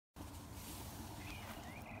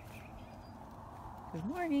Good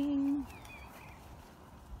morning.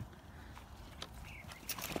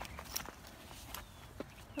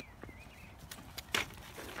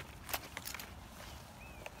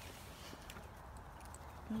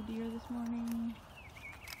 No deer this morning.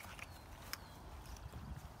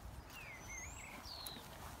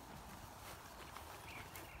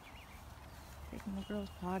 Taking the girls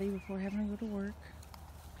potty before having to go to work.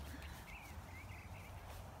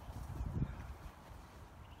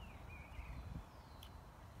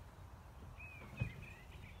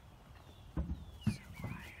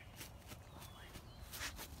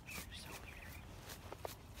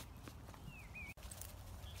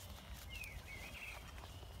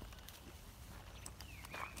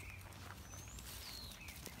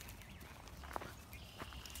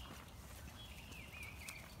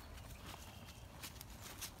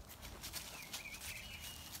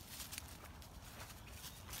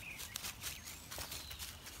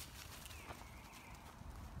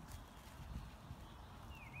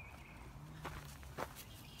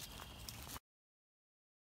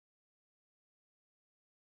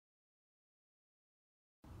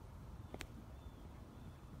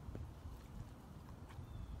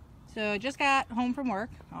 So I just got home from work.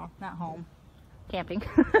 Oh, not home. Camping.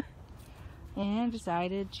 And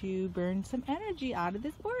decided to burn some energy out of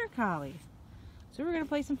this border collie. So we're going to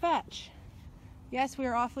play some fetch. Yes, we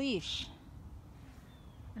are off leash.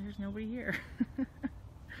 There's nobody here.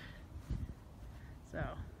 So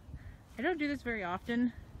I don't do this very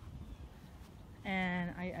often.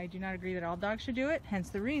 And I do not agree that all dogs should do it. Hence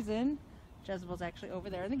the reason Jezebel's actually over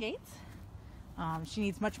there in the gates. She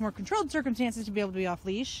needs much more controlled circumstances to be able to be off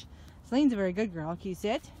leash. Celine's a very good girl. Can you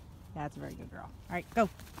sit? That's a very good girl. All right, go.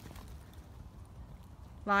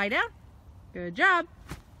 Lie down. Good job.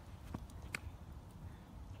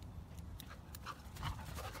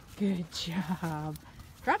 Good job.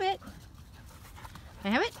 Drop it. Can I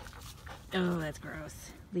have it? Oh, that's gross.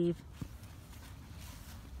 Leave.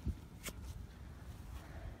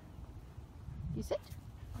 You sit?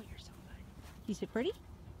 Oh, you're so good. You sit pretty?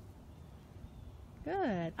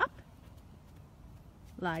 Good. Up.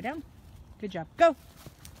 Lie down. Good job. Go.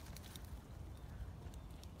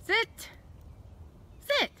 Sit.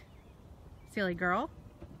 Sit. Silly girl.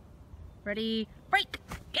 Ready? Break.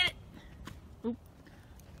 Get it. Oop.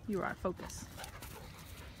 You are out of focus.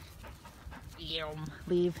 Yum.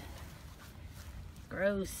 Leave.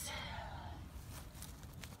 Gross.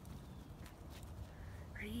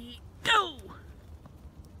 Ready? Go.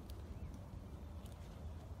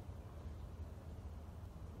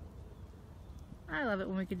 I love it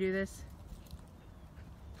when we can do this.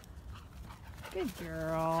 Good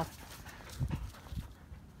girl.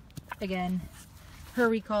 Again, her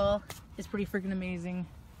recall is pretty freaking amazing.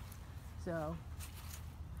 So,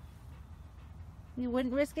 we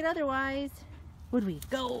wouldn't risk it otherwise, would we?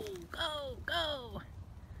 Go, go, go.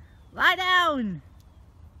 Lie down.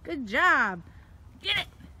 Good job. Get it.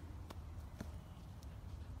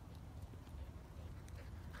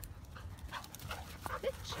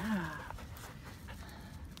 Good job.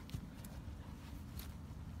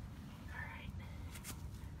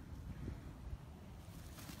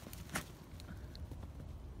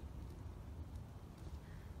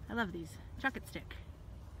 I love these. Chuck it stick.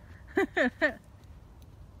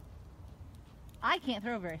 I can't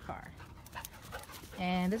throw very far.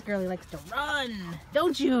 And this girlie likes to run.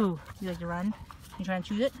 Don't you? You like to run? You trying to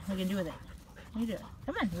choose it? What are you gonna do with it? What are you doing?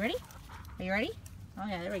 Come on, you ready? Are you ready? Oh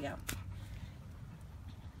yeah, there we go.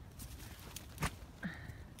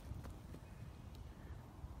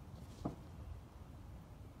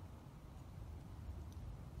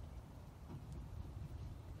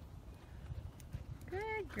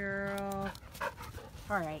 Good girl.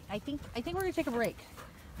 All right, I think we're gonna take a break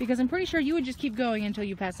because I'm pretty sure you would just keep going until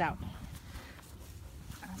you pass out.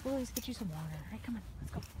 Let's go at least get you some water. All right, come on,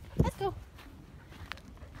 let's go. Let's go.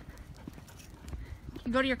 Can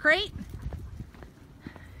you go to your crate?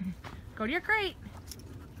 Go to your crate.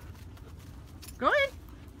 Go in.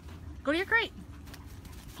 Go to your crate.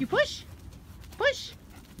 You push. Push.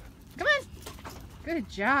 Come on. Good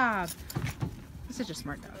job. You're such a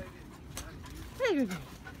smart dog. Very good girl.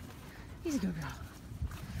 He's a good girl.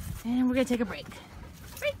 And we're gonna take a break.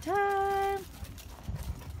 Break time.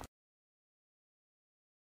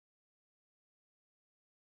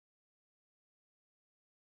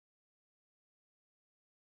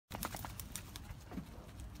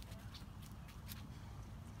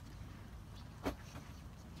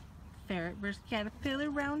 Ferret versus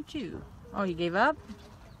caterpillar round 2. Oh, you gave up? Right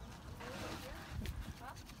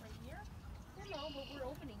here? No, but we're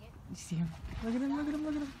opening it. You see him? Look at him, look at him,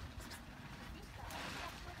 look at him.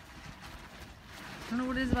 I don't know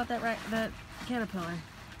what it is about that caterpillar.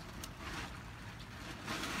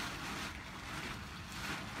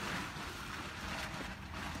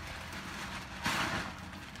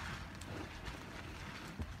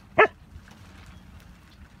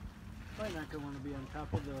 Probably not gonna want to be on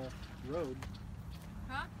top of the road.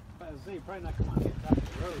 Huh? I was saying, probably not gonna want to be on top of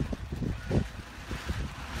the road.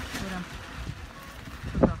 Put 'em.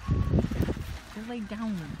 Go. Just lay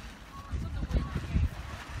down. That's what the wind